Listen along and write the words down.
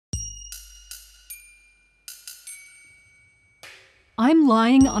I'm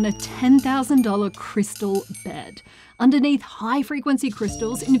lying on a $10,000 crystal bed, underneath high-frequency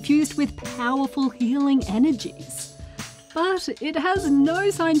crystals infused with powerful healing energies. But it has no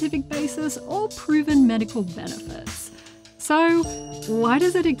scientific basis or proven medical benefits. So, why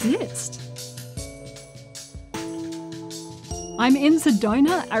does it exist? I'm in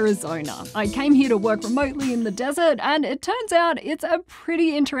Sedona, Arizona. I came here to work remotely in the desert, and it turns out it's a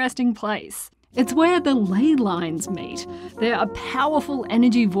pretty interesting place. It's where the ley lines meet. There are powerful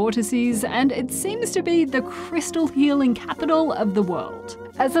energy vortices, and it seems to be the crystal healing capital of the world.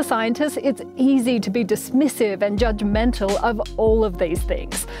 As a scientist, it's easy to be dismissive and judgmental of all of these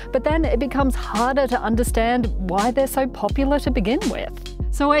things, but then it becomes harder to understand why they're so popular to begin with.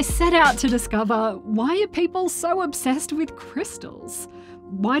 So I set out to discover, why are people so obsessed with crystals?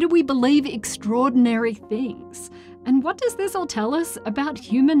 Why do we believe extraordinary things? And what does this all tell us about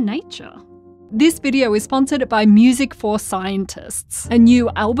human nature? This video is sponsored by Music for Scientists, a new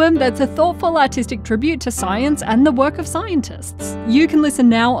album that's a thoughtful artistic tribute to science and the work of scientists. You can listen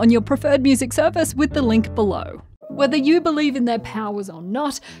now on your preferred music service with the link below. Whether you believe in their powers or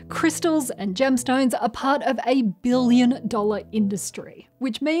not, crystals and gemstones are part of a billion-dollar industry,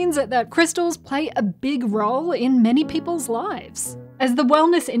 which means that crystals play a big role in many people's lives. As the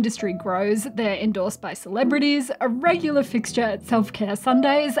wellness industry grows, they're endorsed by celebrities, a regular fixture at self-care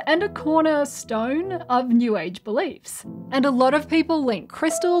Sundays, and a cornerstone of New Age beliefs. And a lot of people link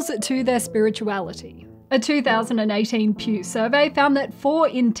crystals to their spirituality. A 2018 Pew survey found that 4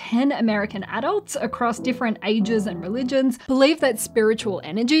 in 10 American adults across different ages and religions believe that spiritual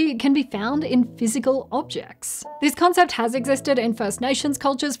energy can be found in physical objects. This concept has existed in First Nations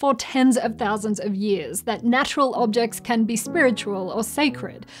cultures for tens of thousands of years, that natural objects can be spiritual or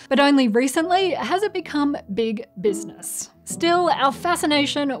sacred, but only recently has it become big business. Still, our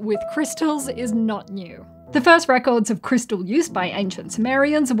fascination with crystals is not new. The first records of crystal use by ancient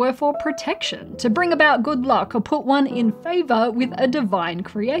Sumerians were for protection, to bring about good luck or put one in favour with a divine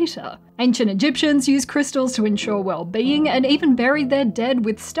creator. Ancient Egyptians used crystals to ensure well-being and even buried their dead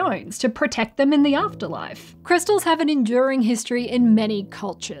with stones to protect them in the afterlife. Crystals have an enduring history in many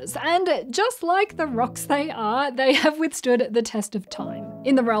cultures, and just like the rocks they have withstood the test of time.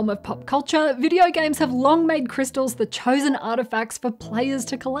 In the realm of pop culture, video games have long made crystals the chosen artifacts for players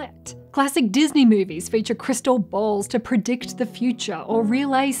to collect. Classic Disney movies feature crystal balls to predict the future or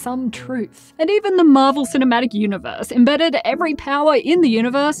relay some truth. And even the Marvel Cinematic Universe embedded every power in the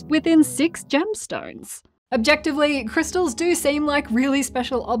universe within 6 gemstones. Objectively, crystals do seem like really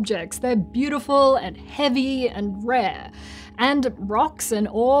special objects. They're beautiful and heavy and rare. And rocks and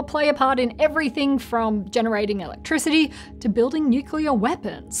ore play a part in everything from generating electricity to building nuclear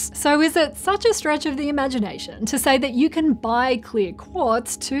weapons. So is it such a stretch of the imagination to say that you can buy clear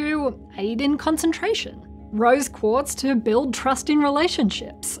quartz to aid in concentration? Rose quartz to build trust in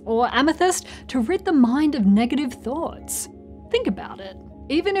relationships? Or amethyst to rid the mind of negative thoughts? Think about it.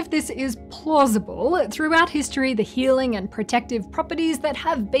 Even if this is plausible, throughout history the healing and protective properties that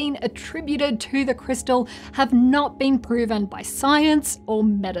have been attributed to the crystal have not been proven by science or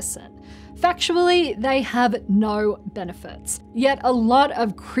medicine. Factually, they have no benefits. Yet a lot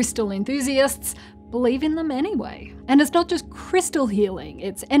of crystal enthusiasts believe in them anyway. And it's not just crystal healing,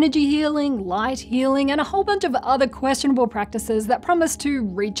 it's energy healing, light healing, and a whole bunch of other questionable practices that promise to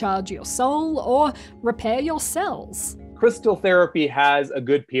recharge your soul or repair your cells. Crystal therapy has a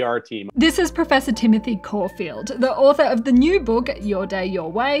good PR team. This is Professor Timothy Caulfield, the author of the new book, Your Day,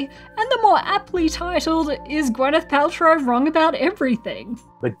 Your Way, and the more aptly titled, Is Gwyneth Paltrow Wrong About Everything?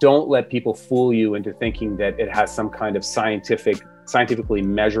 But don't let people fool you into thinking that it has some kind of scientifically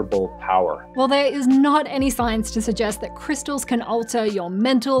measurable power. While there is not any science to suggest that crystals can alter your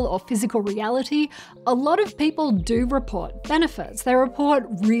mental or physical reality, a lot of people do report benefits. They report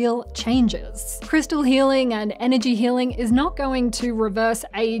real changes. Crystal healing and energy healing is not going to reverse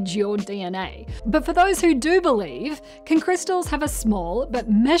age your DNA. But for those who do believe, can crystals have a small but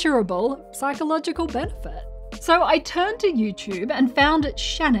measurable psychological benefit? So I turned to YouTube and found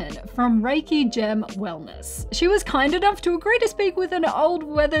Shannon from Reiki Gem Wellness. She was kind enough to agree to speak with an old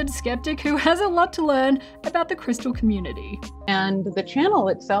weathered skeptic who has a lot to learn about the crystal community. And the channel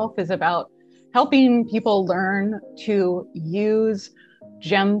itself is about helping people learn to use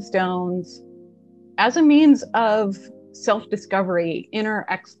gemstones as a means of self-discovery, inner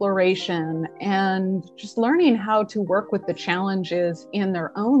exploration, and just learning how to work with the challenges in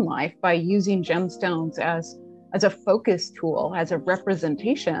their own life by using gemstones as a focus tool, as a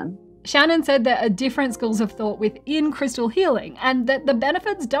representation. Shannon said there are different schools of thought within crystal healing, and that the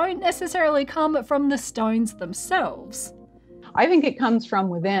benefits don't necessarily come from the stones themselves. I think it comes from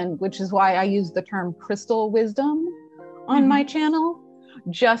within, which is why I use the term crystal wisdom on my channel,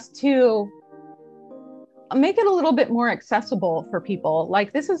 just to make it a little bit more accessible for people.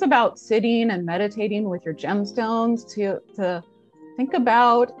 Like, this is about sitting and meditating with your gemstones to think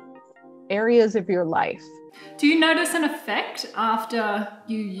about areas of your life. Do you notice an effect after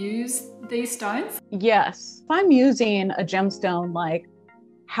you use these stones? Yes. If I'm using a gemstone like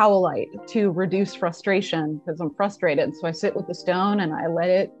howlite to reduce frustration because I'm frustrated, so I sit with the stone and I let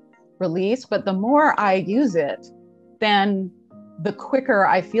it release. But the more I use it, then the quicker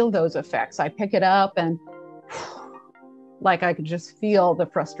I feel those effects. I pick it up and like I could just feel the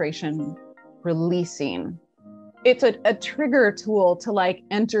frustration releasing. It's a trigger tool to like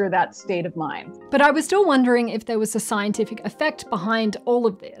enter that state of mind. But I was still wondering if there was a scientific effect behind all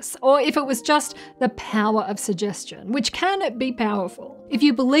of this, or if it was just the power of suggestion, which can be powerful. If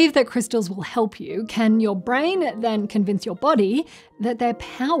you believe that crystals will help you, can your brain then convince your body that their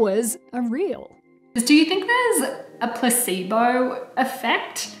powers are real? Do you think there's a placebo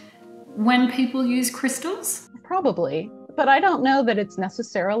effect when people use crystals? Probably, but I don't know that it's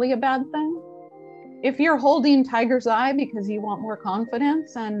necessarily a bad thing. If you're holding tiger's eye because you want more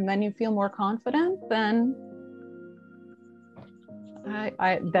confidence and then you feel more confident, then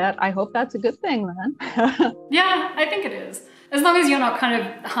I hope that's a good thing then. Yeah, I think it is. As long as you're not kind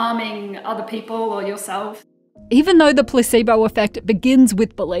of harming other people or yourself. Even though the placebo effect begins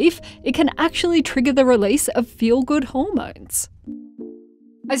with belief, it can actually trigger the release of feel-good hormones.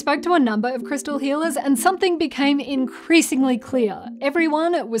 I spoke to a number of crystal healers and something became increasingly clear.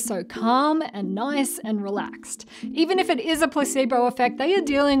 Everyone was so calm and nice and relaxed. Even if it is a placebo effect, they are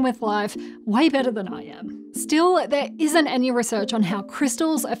dealing with life way better than I am. Still, there isn't any research on how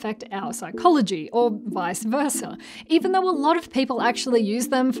crystals affect our psychology, or vice versa, even though a lot of people actually use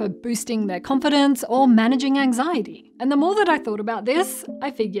them for boosting their confidence or managing anxiety. And the more that I thought about this,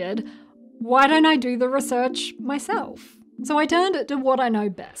 I figured, why don't I do the research myself? So I turned to what I know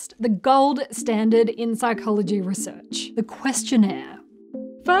best, the gold standard in psychology research, the questionnaire.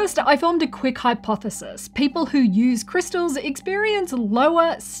 First, I formed a quick hypothesis. People who use crystals experience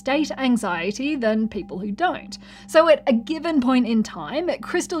lower state anxiety than people who don't. So at a given point in time,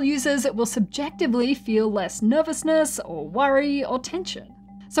 crystal users will subjectively feel less nervousness or worry or tension.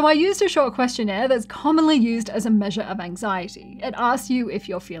 So I used a short questionnaire that's commonly used as a measure of anxiety. It asks you if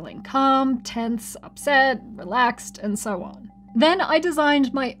you're feeling calm, tense, upset, relaxed, and so on. Then I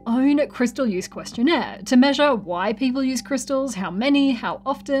designed my own crystal use questionnaire to measure why people use crystals, how many, how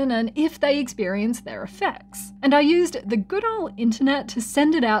often, and if they experience their effects. And I used the good old internet to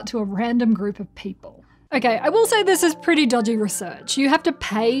send it out to a random group of people. Okay, I will say this is pretty dodgy research. You have to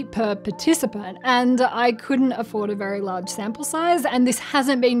pay per participant, and I couldn't afford a very large sample size, and this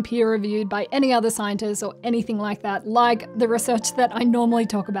hasn't been peer-reviewed by any other scientists or anything like that, like the research that I normally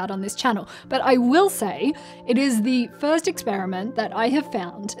talk about on this channel. But I will say it is the first experiment that I have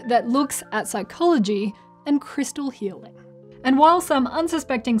found that looks at psychology and crystal healing. And while some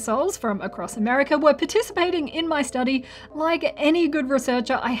unsuspecting souls from across America were participating in my study, like any good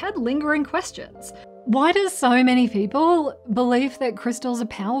researcher, I had lingering questions. Why do so many people believe that crystals are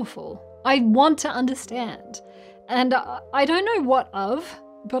powerful? I want to understand. And I don't know what of,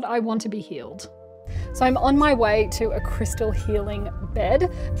 but I want to be healed. So I'm on my way to a crystal healing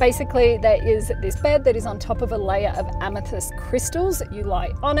bed. Basically, there is this bed that is on top of a layer of amethyst crystals. You lie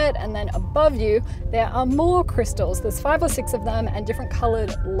on it, and then above you, there are more crystals. There's 5 or 6 of them, and different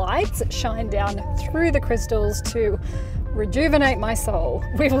colored lights shine down through the crystals to rejuvenate my soul.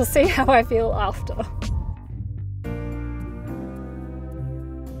 We will see how I feel after.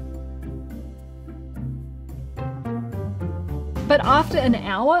 But after an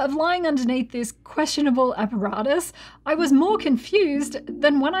hour of lying underneath this questionable apparatus, I was more confused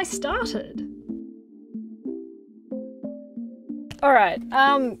than when I started. All right,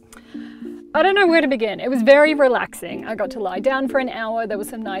 I don't know where to begin. It was very relaxing. I got to lie down for an hour. There was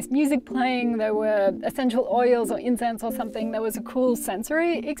some nice music playing. There were essential oils or incense or something. There was a cool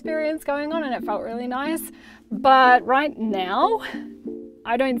sensory experience going on and it felt really nice. But right now,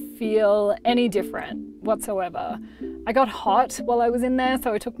 I don't feel any different whatsoever. I got hot while I was in there,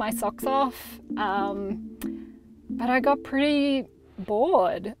 so I took my socks off. But I got pretty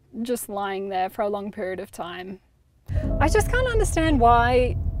bored just lying there for a long period of time. I just can't understand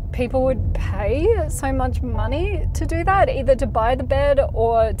why people would pay so much money to do that, either to buy the bed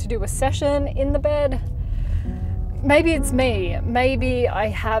or to do a session in the bed. Maybe it's me. Maybe I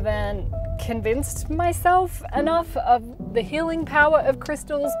haven't convinced myself enough of the healing power of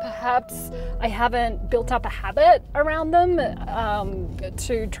crystals. Perhaps I haven't built up a habit around them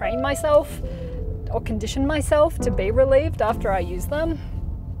to train myself or condition myself to be relieved after I use them.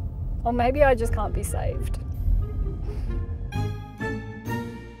 Or maybe I just can't be saved.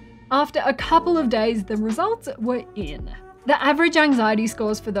 After a couple of days, the results were in. The average anxiety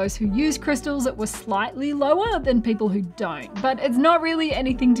scores for those who use crystals were slightly lower than people who don't, but it's not really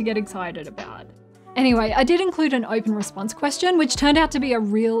anything to get excited about. Anyway, I did include an open response question, which turned out to be a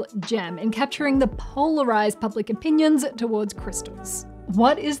real gem in capturing the polarized public opinions towards crystals.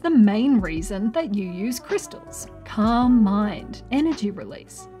 What is the main reason that you use crystals? Calm mind, energy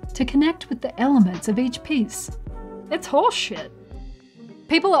release, to connect with the elements of each piece. It's horseshit.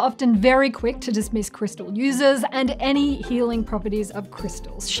 People are often very quick to dismiss crystal users and any healing properties of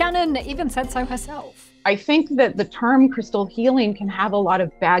crystals. Shannon even said so herself. I think that the term crystal healing can have a lot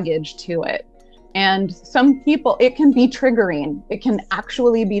of baggage to it. And some people, it can be triggering. It can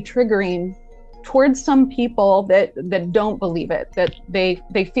actually be triggering towards some people that don't believe it, that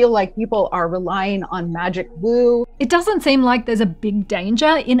they feel like people are relying on magic woo. It doesn't seem like there's a big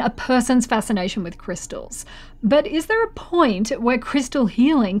danger in a person's fascination with crystals. But is there a point where crystal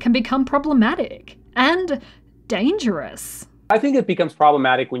healing can become problematic and dangerous? I think it becomes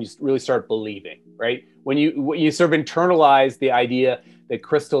problematic when you really start believing, right? When you sort of internalize the idea that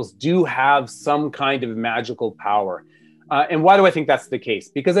crystals do have some kind of magical power. And why do I think that's the case?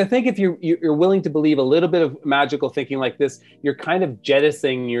 Because I think if you're willing to believe a little bit of magical thinking like this, you're kind of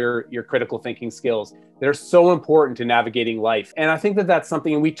jettisoning your critical thinking skills that are so important to navigating life. And I think that that's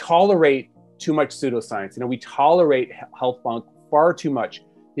something, and we tolerate too much pseudoscience. We tolerate health bunk far too much,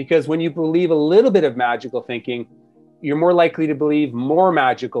 because when you believe a little bit of magical thinking, you're more likely to believe more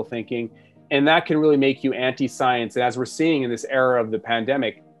magical thinking. And that can really make you anti-science. And as we're seeing in this era of the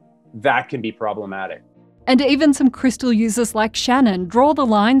pandemic, that can be problematic. And even some crystal users like Shannon draw the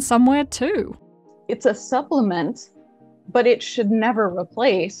line somewhere too. It's a supplement, but it should never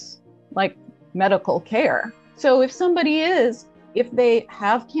replace like medical care. So if they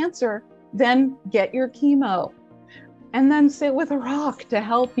have cancer, then get your chemo and then sit with a rock to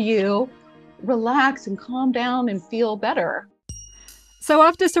help you relax and calm down and feel better. So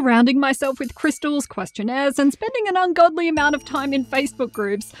after surrounding myself with crystals, questionnaires, and spending an ungodly amount of time in Facebook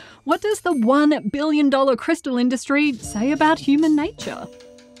groups, what does the $1 billion crystal industry say about human nature?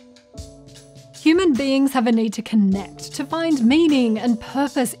 Human beings have a need to connect, to find meaning and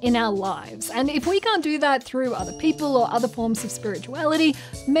purpose in our lives. And if we can't do that through other people or other forms of spirituality,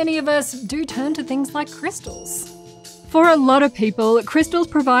 many of us do turn to things like crystals. For a lot of people, crystals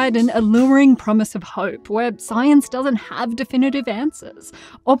provide an alluring promise of hope where science doesn't have definitive answers,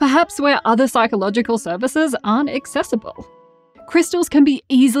 or perhaps where other psychological services aren't accessible. Crystals can be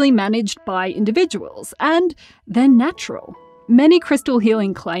easily managed by individuals, and they're natural. Many crystal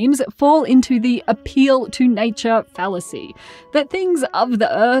healing claims fall into the appeal to nature fallacy, that things of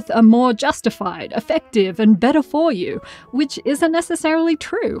the earth are more justified, effective, and better for you, which isn't necessarily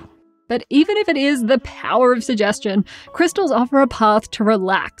true. But even if it is the power of suggestion, crystals offer a path to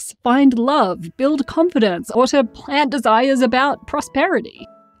relax, find love, build confidence, or to plant desires about prosperity.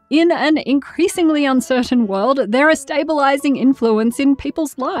 In an increasingly uncertain world, they're a stabilizing influence in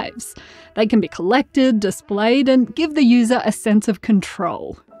people's lives. They can be collected, displayed, and give the user a sense of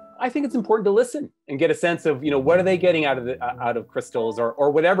control. I think it's important to listen and get a sense of, what are they getting out of crystals or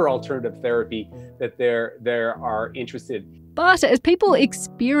whatever alternative therapy that they are interested in. But as people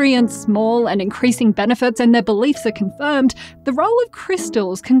experience small and increasing benefits and their beliefs are confirmed, the role of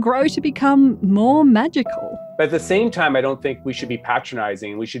crystals can grow to become more magical. But at the same time, I don't think we should be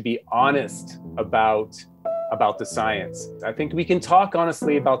patronizing. We should be honest about the science. I think we can talk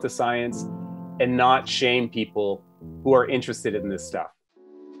honestly about the science and not shame people who are interested in this stuff.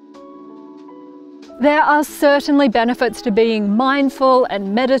 There are certainly benefits to being mindful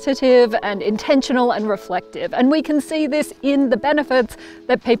and meditative and intentional and reflective, and we can see this in the benefits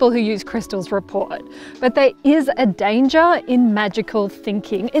that people who use crystals report. But there is a danger in magical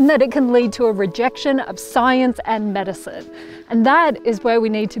thinking, in that it can lead to a rejection of science and medicine. And that is where we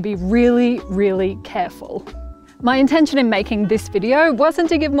need to be really, really careful. My intention in making this video wasn't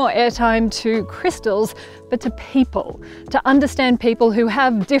to give more airtime to crystals, but to people, to understand people who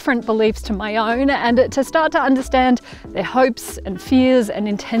have different beliefs to my own, and to start to understand their hopes and fears and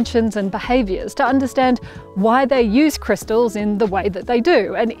intentions and behaviours, to understand why they use crystals in the way that they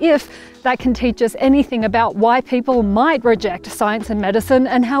do, and if that can teach us anything about why people might reject science and medicine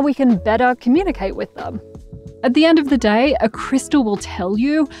and how we can better communicate with them. At the end of the day, a crystal will tell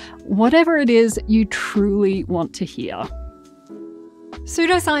you whatever it is you truly want to hear.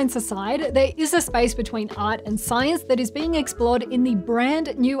 Pseudoscience aside, there is a space between art and science that is being explored in the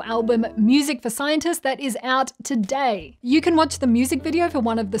brand new album Music for Scientists that is out today. You can watch the music video for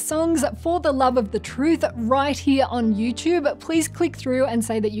one of the songs, For the Love of the Truth, right here on YouTube. Please click through and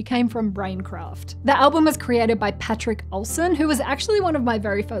say that you came from BrainCraft. The album was created by Patrick Olson, who was actually one of my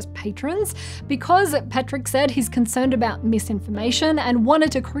very first patrons, because Patrick said he's concerned about misinformation and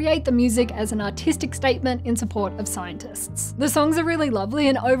wanted to create the music as an artistic statement in support of scientists. The songs are really lovely,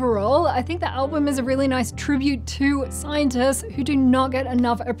 and overall, I think the album is a really nice tribute to scientists who do not get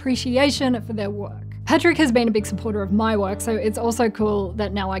enough appreciation for their work. Patrick has been a big supporter of my work, so it's also cool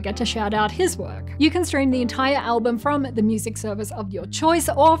that now I get to shout out his work. You can stream the entire album from the music service of your choice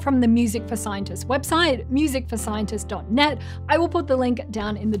or from the Music for Scientists website, musicforscientists.net. I will put the link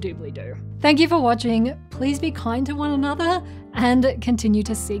down in the doobly-doo. Thank you for watching. Please be kind to one another and continue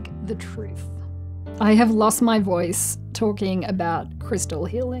to seek the truth. I have lost my voice talking about crystal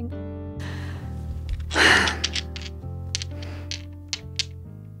healing.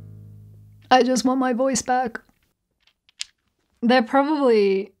 I just want my voice back. They're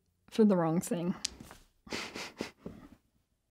probably for the wrong thing.